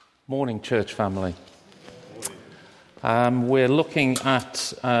Morning, church family. We're looking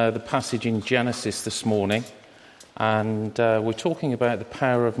at the passage in Genesis this morning, and we're talking about the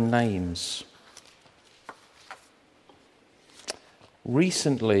power of names.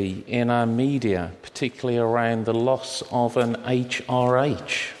 Recently, in our media, particularly around the loss of an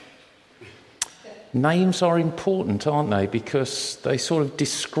HRH, names are important, aren't they? Because they sort of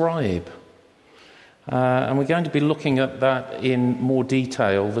describe. And we're going to be looking at that in more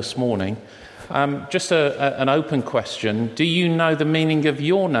detail this morning. Just an open question. Do you know the meaning of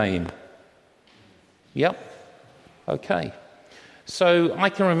your name? Yep. Okay. So I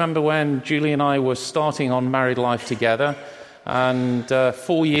can remember when Julie and I were starting on married life together, and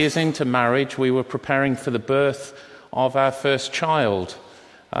 4 years into marriage, we were preparing for the birth of our first child.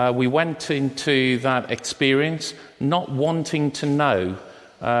 We went into that experience not wanting to know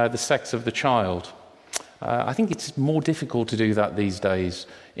the sex of the child. I think it's more difficult to do that these days.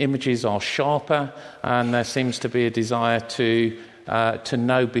 Images are sharper, and there seems to be a desire to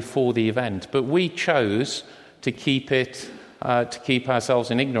know before the event. But we chose to keep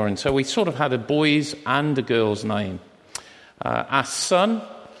ourselves in ignorance. So we sort of had a boy's and a girl's name. Our son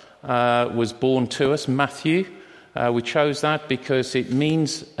was born to us, Matthew. We chose that because it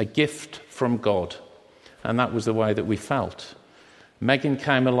means a gift from God, and that was the way that we felt. Megan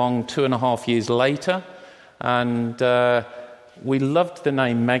came along 2.5 years later. And we loved the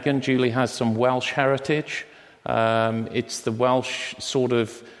name Megan. Julie has some Welsh heritage. It's the Welsh sort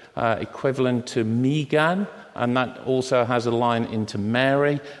of equivalent to Megan, and that also has a line into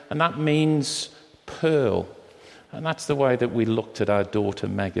Mary, and that means pearl. And that's the way that we looked at our daughter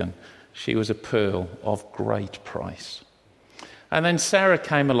Megan. She was a pearl of great price. And then Sarah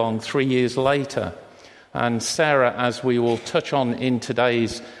came along 3 years later. And Sarah, as we will touch on in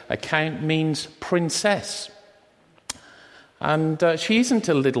today's account, means princess. And she isn't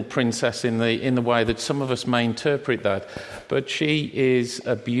a little princess in the way that some of us may interpret that, but she is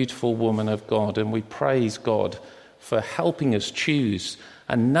a beautiful woman of God, and we praise God for helping us choose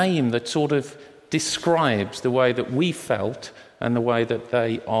a name that sort of describes the way that we felt and the way that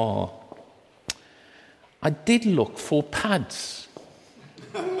they are. I did look for pads.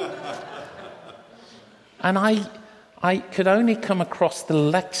 And I could only come across the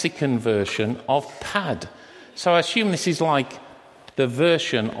lexicon version of pad. So I assume this is like the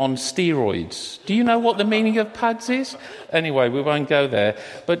version on steroids. Do you know what the meaning of pads is? Anyway, we won't go there.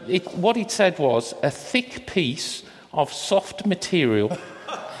 But what it said was a thick piece of soft material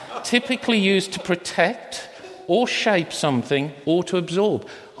typically used to protect or shape something or to absorb.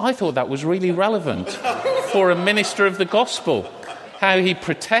 I thought that was really relevant for a minister of the gospel. How he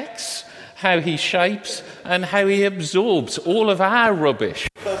protects, how he shapes, and how he absorbs all of our rubbish.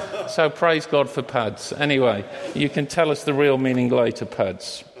 So praise God for pads. Anyway, you can tell us the real meaning later,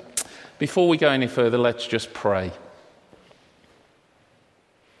 pads. Before we go any further, let's just pray.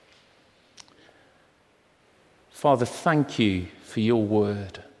 Father, thank you for your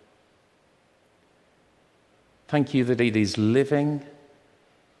word. Thank you that it is living,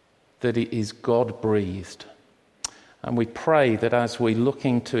 that it is God-breathed. And we pray that as we look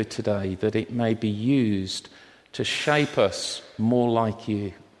into it today, that it may be used to shape us more like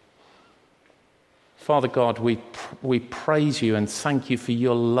you. Father God, we praise you and thank you for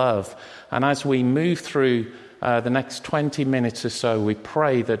your love. And as we move through the next 20 minutes or so, we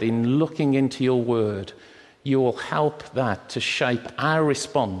pray that in looking into your word, you will help that to shape our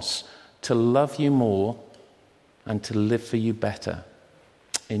response to love you more and to live for you better.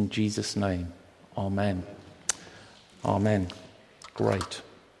 In Jesus' name, amen. Amen. Great.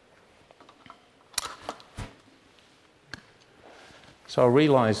 So I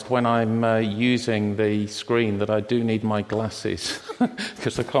realised when I'm using the screen that I do need my glasses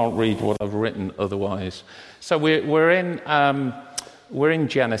because I can't read what I've written otherwise. So we're in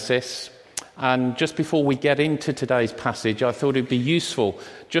Genesis, and just before we get into today's passage, I thought it'd be useful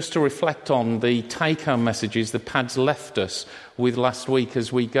just to reflect on the take-home messages that Pads left us with last week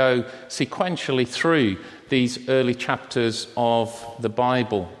as we go sequentially through these early chapters of the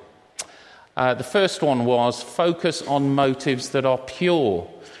Bible. The first one was focus on motives that are pure.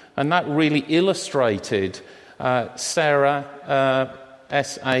 And that really illustrated Sarah,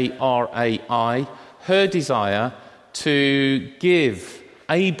 S-A-R-A-I, her desire to give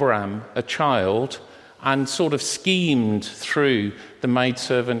Abram a child and sort of schemed through the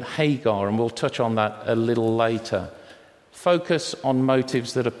maidservant Hagar. And we'll touch on that a little later. Focus on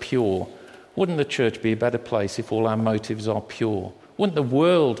motives that are pure. Wouldn't the church be a better place if all our motives are pure? Wouldn't the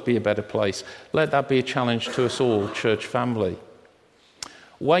world be a better place? Let that be a challenge to us all, church family.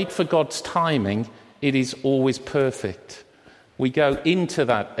 Wait for God's timing. It is always perfect. We go into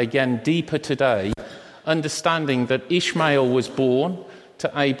that again deeper today, understanding that Ishmael was born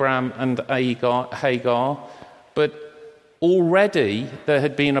to Abraham and Hagar, but already there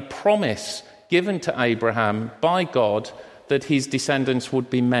had been a promise given to Abraham by God that his descendants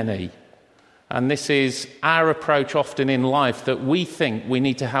would be many. And this is our approach often in life, that we think we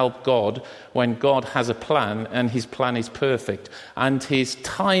need to help God when God has a plan, and his plan is perfect and his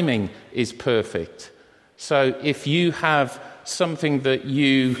timing is perfect. So if you have something that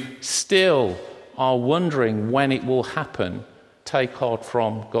you still are wondering when it will happen, take heart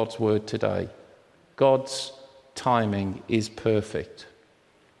from God's word today. God's timing is perfect.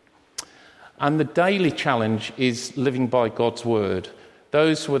 And the daily challenge is living by God's word.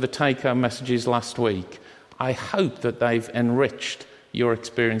 Those were the take-home messages last week. I hope that they've enriched your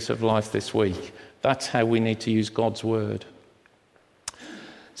experience of life this week. That's how we need to use God's word.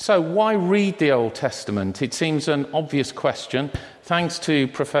 So why read the Old Testament? It seems an obvious question. Thanks to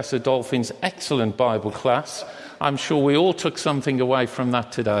Professor Dolphin's excellent Bible class, I'm sure we all took something away from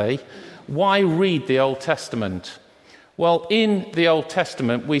that today. Why read the Old Testament? Well, in the Old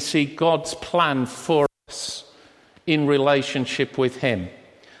Testament, we see God's plan for us in relationship with him,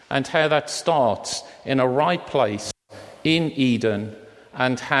 and how that starts in a right place in Eden,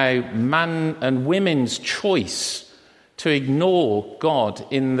 and how man and women's choice to ignore God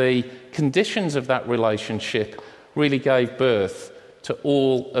in the conditions of that relationship really gave birth to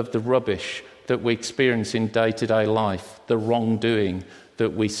all of the rubbish that we experience in day-to-day life, the wrongdoing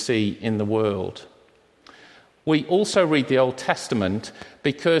that we see in the world. We also read the Old Testament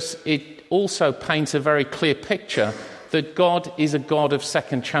because it also paints a very clear picture that God is a God of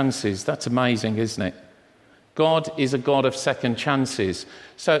second chances. That's amazing, isn't it? God is a God of second chances.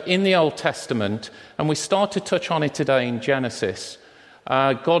 So in the Old Testament, and we start to touch on it today in Genesis,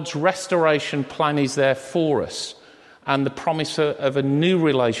 God's restoration plan is there for us, and the promise of a new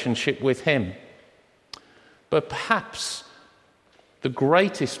relationship with him. But perhaps the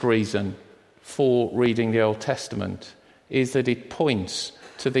greatest reason for reading the Old Testament is that it points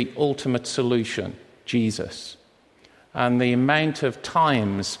to the ultimate solution, Jesus. And the amount of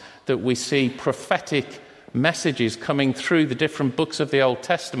times that we see prophetic messages coming through the different books of the Old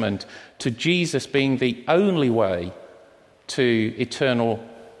Testament to Jesus being the only way to eternal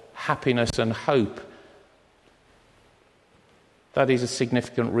happiness and hope, that is a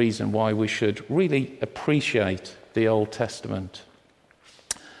significant reason why we should really appreciate the Old Testament.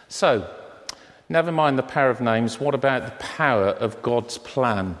 So, never mind the power of names, what about the power of God's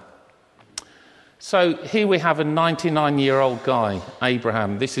plan? So here we have a 99-year-old guy,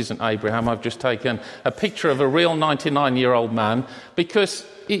 Abraham. This isn't Abraham, I've just taken a picture of a real 99-year-old man, because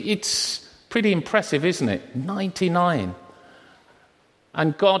it's pretty impressive, isn't it? 99.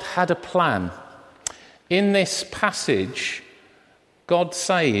 And God had a plan. In this passage, God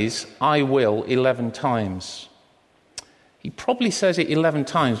says, I will, 11 times. He probably says it 11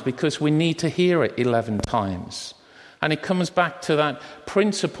 times because we need to hear it 11 times. And it comes back to that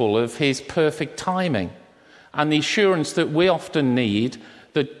principle of his perfect timing and the assurance that we often need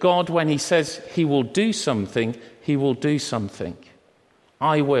that God, when he says he will do something, he will do something.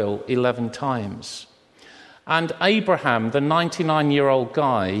 I will, 11 times. And Abraham, the 99-year-old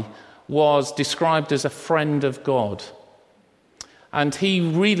guy, was described as a friend of God. And he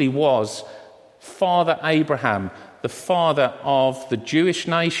really was Father Abraham, the father of the Jewish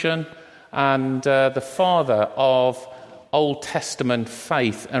nation, and the father of Old Testament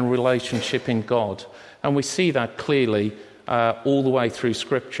faith and relationship in God. And we see that clearly all the way through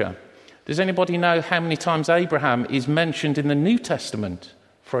Scripture. Does anybody know how many times Abraham is mentioned in the New Testament,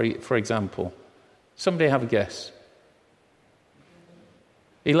 for example? Somebody have a guess.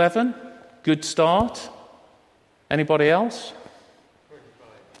 11? Good start. Anybody else?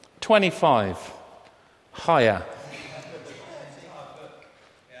 25. Higher.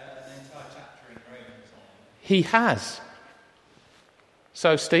 He has.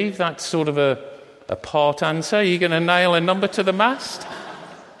 So, Steve, that's sort of a part answer. Are you going to nail a number to the mast?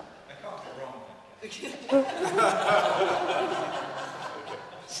 I can't go wrong.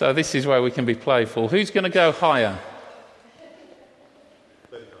 So this is where we can be playful. Who's going to go higher?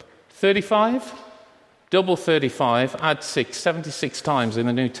 35? Double 35, add 6, 76 times in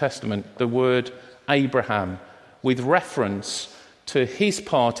the New Testament, the word Abraham, with reference to his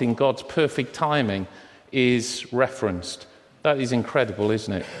part in God's perfect timing, is referenced. That is incredible,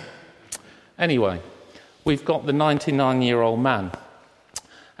 isn't it? Anyway, we've got the 99-year-old man.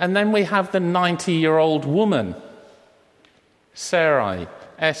 And then we have the 90-year-old woman, Sarai,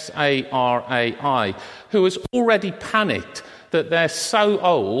 Sarai, who has already panicked that they're so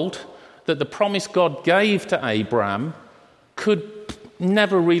old that the promise God gave to Abraham could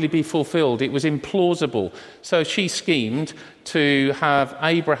never really be fulfilled. It was implausible. So she schemed to have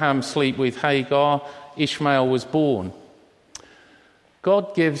Abraham sleep with Hagar. Ishmael was born.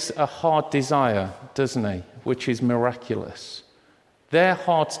 God gives a heart desire, doesn't he, which is miraculous. Their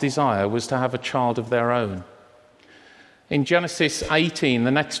heart's desire was to have a child of their own. In Genesis 18,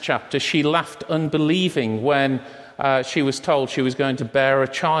 the next chapter, she laughed unbelieving when she was told she was going to bear a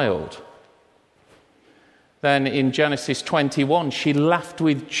child. Then in Genesis 21, she laughed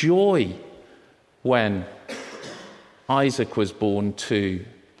with joy when Isaac was born to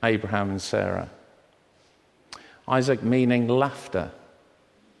Abraham and Sarah. Isaac meaning laughter.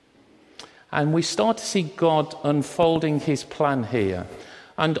 And we start to see God unfolding his plan here.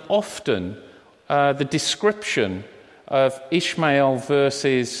 And often the description of Ishmael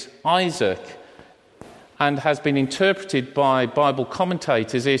versus Isaac, and has been interpreted by Bible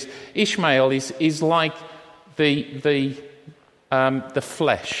commentators, is Ishmael is like the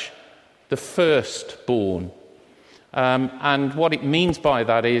flesh, the firstborn. And what it means by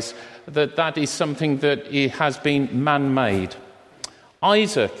that is that is something that has been man-made.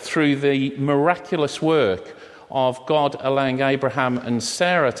 Isaac, through the miraculous work of God allowing Abraham and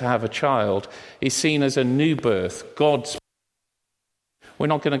Sarah to have a child, is seen as a new birth, God's. We're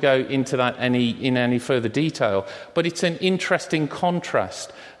not going to go into that in any further detail, but it's an interesting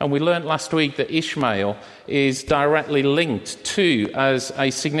contrast. And we learnt last week that Ishmael is directly linked to, as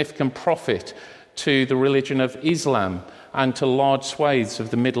a significant prophet, to the religion of Islam and to large swathes of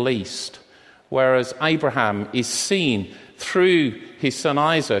the Middle East, whereas Abraham is seen through his son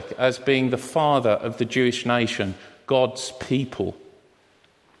Isaac as being the father of the Jewish nation, God's people.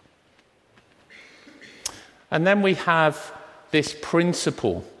 And then we have this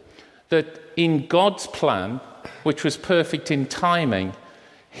principle that in God's plan, which was perfect in timing,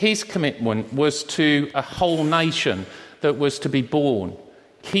 his commitment was to a whole nation that was to be born.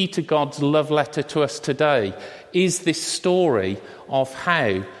 Key to God's love letter to us today is this story of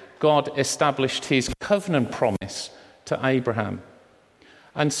how God established his covenant promise to Abraham.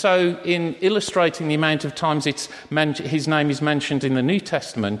 And so in illustrating the amount of times his name is mentioned in the New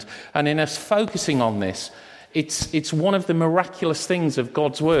Testament, and in us focusing on this, it's one of the miraculous things of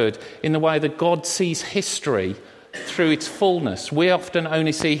God's word in the way that God sees history through its fullness. We often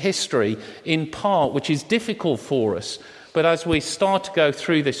only see history in part, which is difficult for us. But as we start to go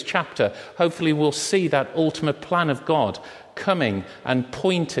through this chapter, hopefully we'll see that ultimate plan of God coming and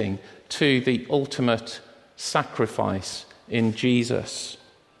pointing to the ultimate sacrifice in Jesus.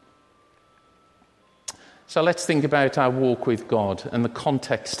 So let's think about our walk with God and the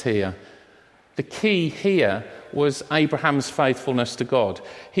context here. The key here was Abraham's faithfulness to God.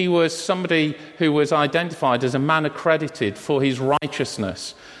 He was somebody who was identified as a man accredited for his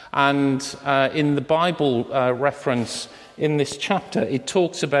righteousness. And in the Bible reference in this chapter, it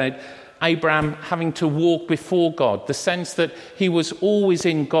talks about Abraham having to walk before God, the sense that he was always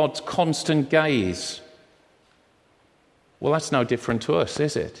in God's constant gaze. Well, that's no different to us,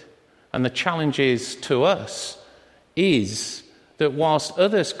 is it? And the challenge is to us is that whilst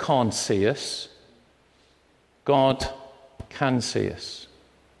others can't see us, God can see us.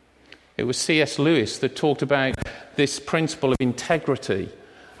 It was C.S. Lewis that talked about this principle of integrity.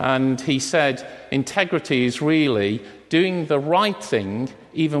 And he said, integrity is really doing the right thing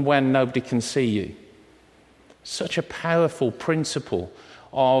even when nobody can see you. Such a powerful principle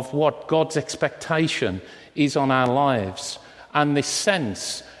of what God's expectation is on our lives. And this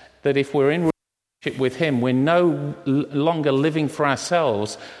sense that if we're in relationship with him, we're no longer living for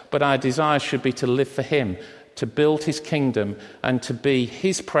ourselves, but our desire should be to live for him, to build his kingdom and to be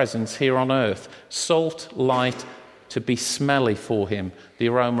his presence here on earth. Salt, light, to be smelly for him, the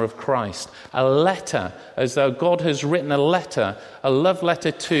aroma of Christ. A letter, as though God has written a letter, a love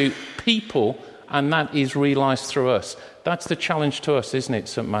letter to people, and that is realised through us. That's the challenge to us, isn't it,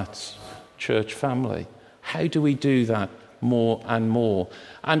 St. Matt's Church family? How do we do that more and more?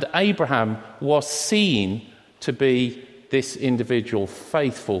 And Abraham was seen to be this individual,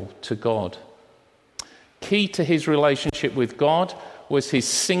 faithful to God. Key to his relationship with God was his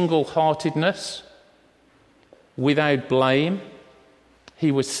single-heartedness, without blame.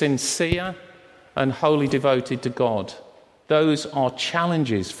 He was sincere and wholly devoted to God. Those are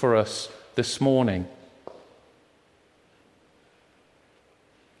challenges for us this morning.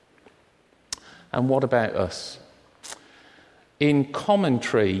 And what about us? In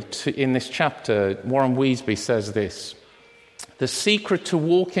commentary in this chapter, Warren Wiersbe says this: the secret to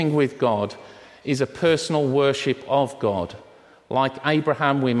walking with God is a personal worship of God. Like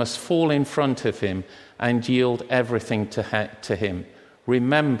Abraham, we must fall in front of him and yield everything to him.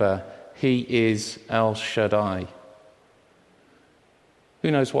 Remember, he is El Shaddai.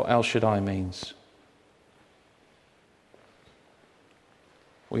 Who knows what El Shaddai means?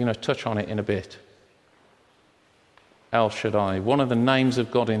 We're going to touch on it in a bit. El Shaddai, one of the names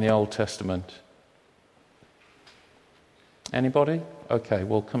of God in the Old Testament. Anybody? Okay,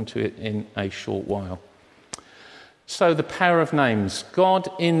 we'll come to it in a short while. So the power of names. God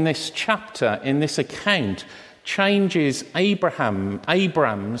in this chapter, in this account, changes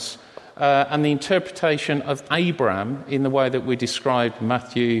Abram's and the interpretation of Abram in the way that we described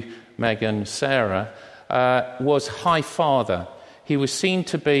Matthew, Megan, Sarah, was high father. He was seen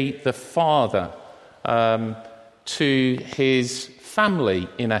to be the father to his family,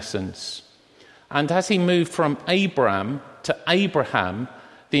 in essence. And as he moved from Abram to Abraham,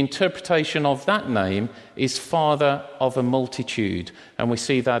 the interpretation of that name is father of a multitude. And we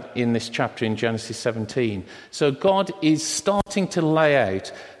see that in this chapter in Genesis 17. So God is starting to lay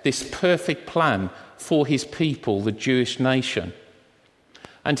out this perfect plan for his people, the Jewish nation.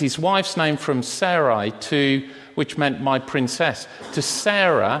 And his wife's name from Sarai, which meant my princess, to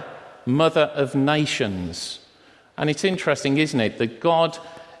Sarah, mother of nations. And it's interesting, isn't it, that God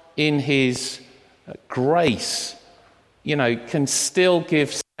in his grace, can still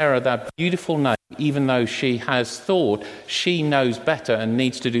give Sarah that beautiful name, even though she has thought she knows better and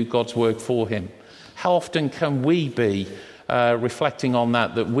needs to do God's work for him. How often can we be reflecting on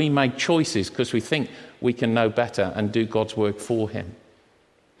that we make choices because we think we can know better and do God's work for him?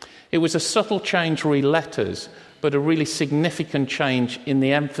 It was a subtle change re letters, but a really significant change in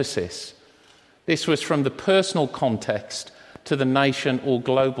the emphasis. This was from the personal context to the nation or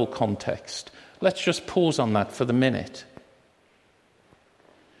global context. Let's just pause on that for the minute.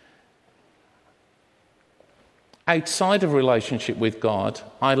 Outside of relationship with God,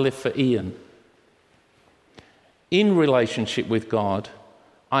 I live for Ian. In relationship with God,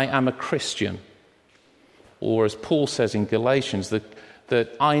 I am a Christian. Or as Paul says in Galatians,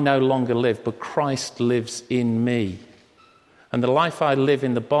 that I no longer live, but Christ lives in me. And the life I live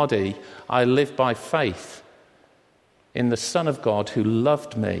in the body, I live by faith in the Son of God who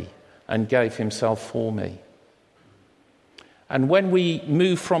loved me and gave himself for me. And when we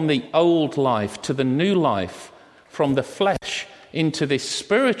move from the old life to the new life, from the flesh into this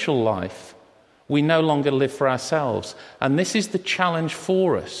spiritual life, we no longer live for ourselves. And this is the challenge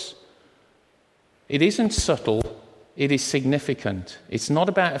for us. It isn't subtle, it is significant. It's not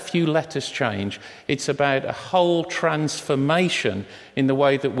about a few letters change, it's about a whole transformation in the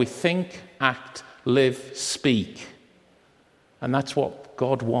way that we think, act, live, speak. And that's what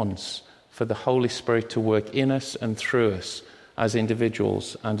God wants, for the Holy Spirit to work in us and through us as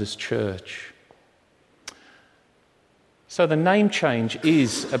individuals and as church. So the name change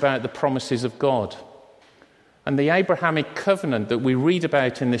is about the promises of God. And the Abrahamic covenant that we read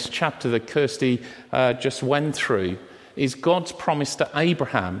about in this chapter that Kirsty just went through is God's promise to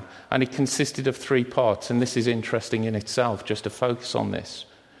Abraham, and it consisted of 3 parts. And this is interesting in itself, just to focus on this.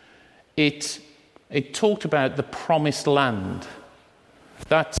 It talked about the promised land.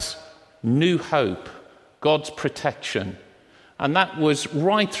 That's new hope, God's protection. And that was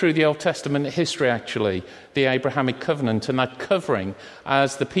right through the Old Testament history, actually, the Abrahamic covenant and that covering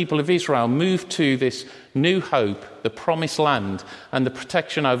as the people of Israel moved to this new hope, the promised land, and the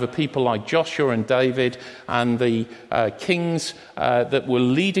protection over people like Joshua and David and the kings that were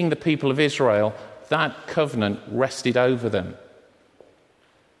leading the people of Israel. That covenant rested over them.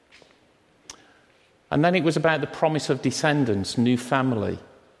 And then it was about the promise of descendants, new family.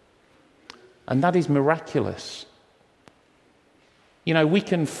 And that is miraculous. We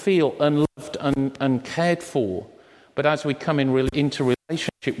can feel unloved and uncared for, but as we come into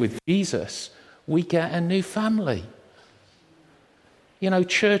relationship with Jesus, we get a new family.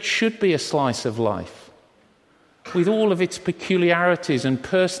 Church should be a slice of life with all of its peculiarities and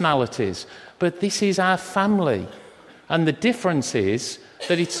personalities, but this is our family. And the difference is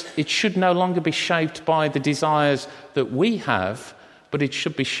that it should no longer be shaped by the desires that we have, but it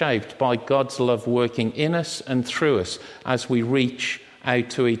should be shaped by God's love working in us and through us as we reach out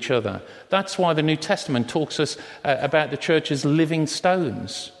to each other. That's why the New Testament talks us about the church as living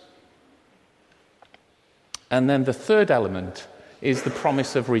stones. And then the third element is the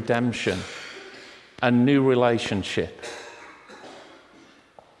promise of redemption, a new relationship.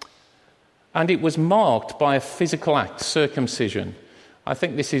 And it was marked by a physical act, circumcision. I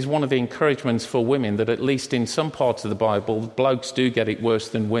think this is one of the encouragements for women, that at least in some parts of the Bible, blokes do get it worse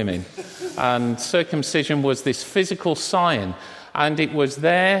than women. And circumcision was this physical sign, and it was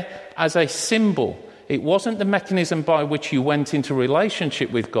there as a symbol. It wasn't the mechanism by which you went into relationship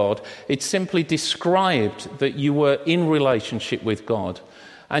with God. It simply described that you were in relationship with God.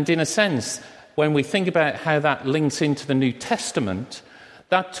 And in a sense, when we think about how that links into the New Testament,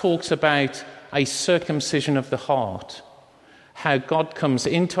 That talks about a circumcision of the heart, how God comes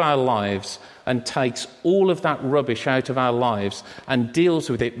into our lives and takes all of that rubbish out of our lives and deals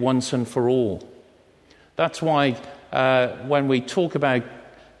with it once and for all. That's why when we talk about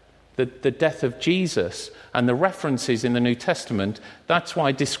the death of Jesus and the references in the New Testament, that's why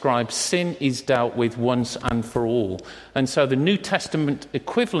it describes sin is dealt with once and for all. And so the New Testament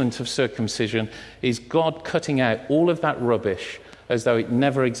equivalent of circumcision is God cutting out all of that rubbish as though it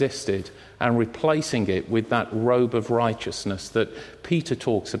never existed and replacing it with that robe of righteousness that Peter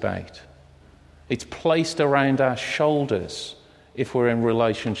talks about. It's placed around our shoulders if we're in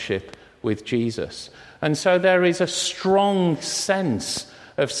relationship with Jesus. And so there is a strong sense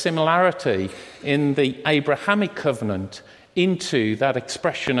of similarity in the Abrahamic covenant into that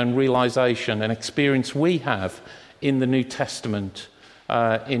expression and realization and experience we have in the New Testament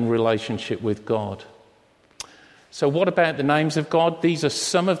in relationship with God. So what about the names of God? These are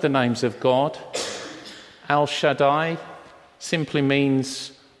some of the names of God. El Shaddai simply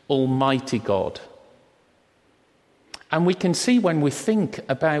means Almighty God. And we can see when we think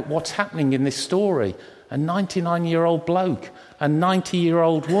about what's happening in this story, a 99-year-old bloke, a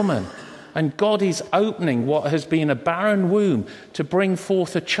 90-year-old woman, and God is opening what has been a barren womb to bring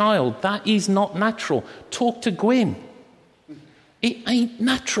forth a child. That is not natural. Talk to Gwyn. It ain't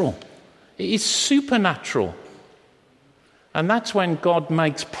natural. It is supernatural. And that's when God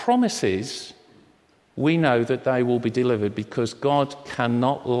makes promises, we know that they will be delivered because God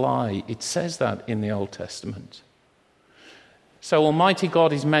cannot lie. It says that in the Old Testament. So Almighty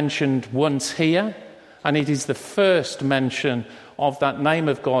God is mentioned once here, and it is the first mention of that name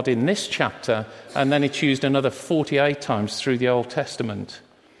of God in this chapter, and then it's used another 48 times through the Old Testament.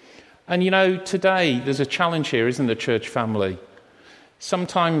 And you know, today there's a challenge here, isn't there, church family?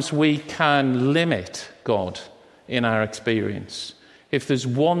 Sometimes we can limit God in our experience. If there's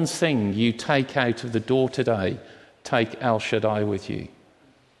one thing you take out of the door today, take El Shaddai with you.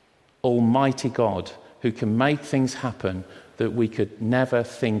 Almighty God, who can make things happen that we could never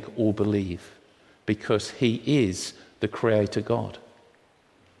think or believe, because he is the Creator God.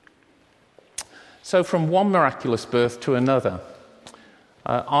 So from one miraculous birth to another,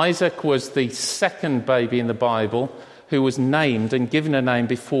 Isaac was the second baby in the Bible who was named and given a name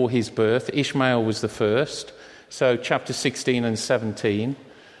before his birth. Ishmael was the first. So chapter 16 and 17.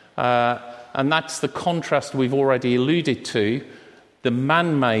 And that's the contrast we've already alluded to, the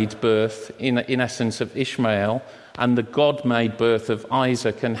man-made birth, in essence, of Ishmael, and the God-made birth of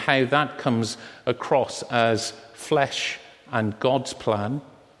Isaac, and how that comes across as flesh and God's plan.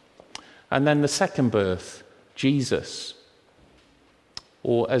 And then the second birth, Jesus,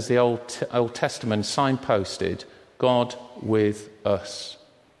 or as the Old Testament signposted, God with us.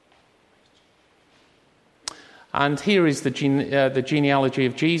 And here is the genealogy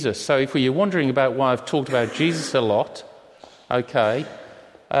of Jesus. So if you're wondering about why I've talked about Jesus a lot, okay,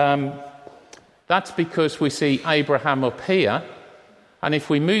 that's because we see Abraham up here, and if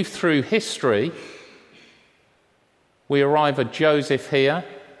we move through history, we arrive at Joseph here,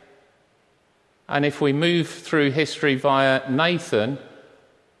 and if we move through history via Nathan,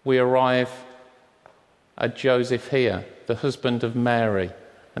 we arrive at Joseph here, the husband of Mary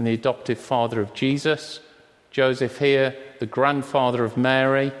and the adoptive father of Jesus. Joseph here, the grandfather of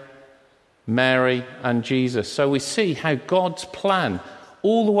Mary, Mary and Jesus. So we see how God's plan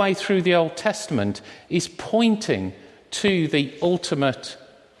all the way through the Old Testament is pointing to the ultimate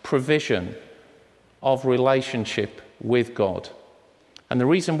provision of relationship with God. And the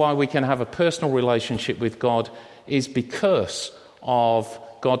reason why we can have a personal relationship with God is because of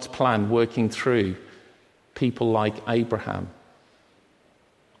God's plan working through people like Abraham,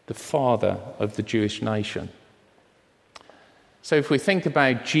 the father of the Jewish nation. So if we think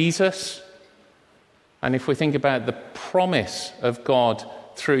about Jesus, and if we think about the promise of God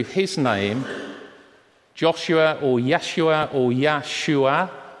through his name, Joshua or Yeshua or Yahshua,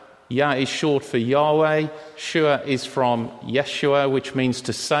 Yah is short for Yahweh, Shua is from Yeshua, which means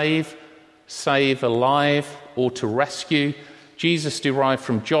to save, save alive, or to rescue. Jesus derived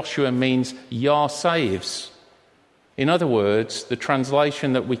from Joshua means Yah saves. In other words, the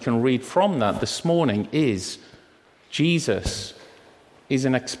translation that we can read from that this morning is Jesus is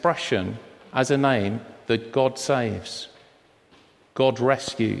an expression as a name that God saves, God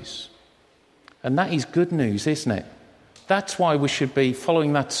rescues. And that is good news, isn't it? That's why we should be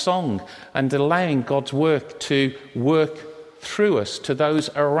following that song and allowing God's work to work through us to those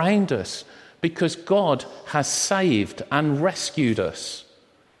around us, because God has saved and rescued us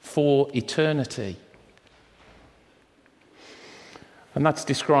for eternity. And that's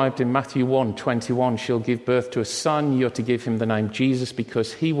described in Matthew 1:21. She'll give birth to a son. You're to give him the name Jesus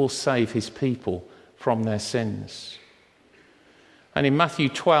because he will save his people from their sins. And in Matthew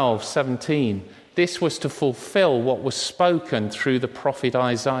 12:17, this was to fulfill what was spoken through the prophet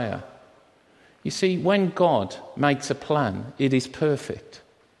Isaiah. You see, when God makes a plan, it is perfect.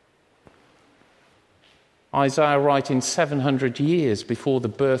 Isaiah, writing 700 years before the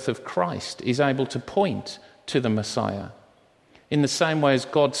birth of Christ, is able to point to the Messiah. In the same way as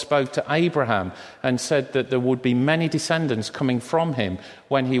God spoke to Abraham and said that there would be many descendants coming from him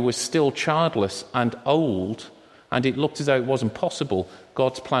when he was still childless and old, and it looked as though it wasn't possible,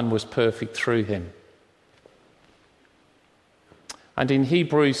 God's plan was perfect through him. And in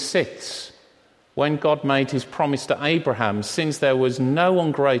Hebrews 6, when God made his promise to Abraham, since there was no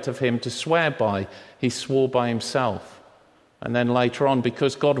one great of him to swear by, he swore by himself. And then later on,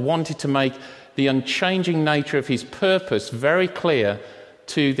 because God wanted to make the unchanging nature of his purpose very clear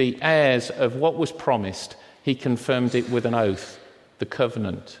to the heirs of what was promised, he confirmed it with an oath, the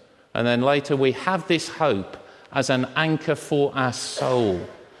covenant. And then later we have this hope as an anchor for our soul,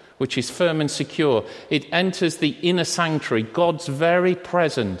 which is firm and secure. It enters the inner sanctuary, God's very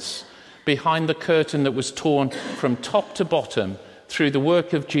presence, behind the curtain that was torn from top to bottom through the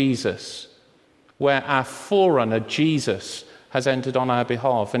work of Jesus, where our forerunner, Jesus, has entered on our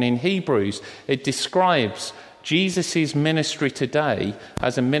behalf. And in Hebrews, it describes Jesus' ministry today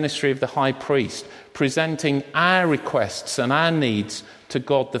as a ministry of the high priest, presenting our requests and our needs to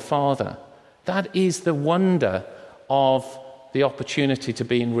God the Father. That is the wonder of the opportunity to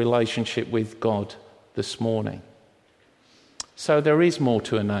be in relationship with God this morning. So there is more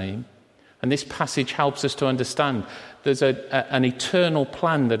to a name, and this passage helps us to understand there's an eternal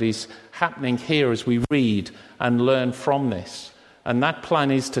plan that is happening here as we read and learn from this. And that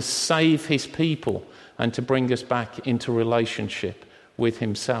plan is to save his people and to bring us back into relationship with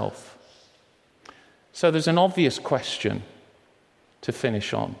himself. So there's an obvious question to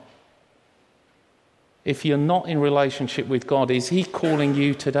finish on. If you're not in relationship with God, is he calling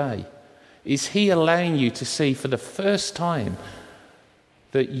you today? Is he allowing you to see for the first time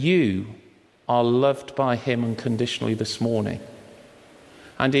that you are loved by him unconditionally this morning?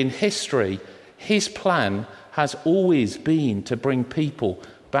 And in history, his plan has always been to bring people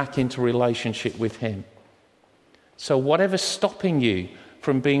back into relationship with him. So whatever's stopping you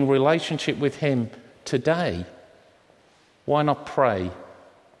from being in relationship with him today, why not pray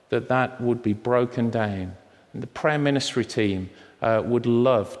that would be broken down? And the prayer ministry team would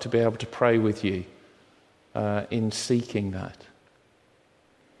love to be able to pray with you in seeking that.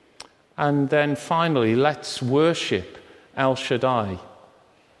 And then finally, let's worship El Shaddai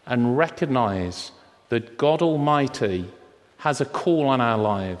and recognize that God Almighty has a call on our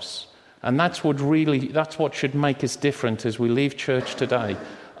lives. And that's what should make us different as we leave church today,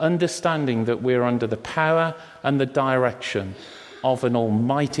 understanding that we're under the power and the direction of an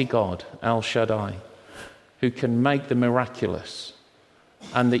almighty God, El Shaddai, who can make the miraculous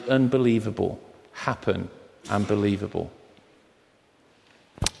and the unbelievable happen and believable.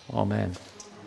 Amen.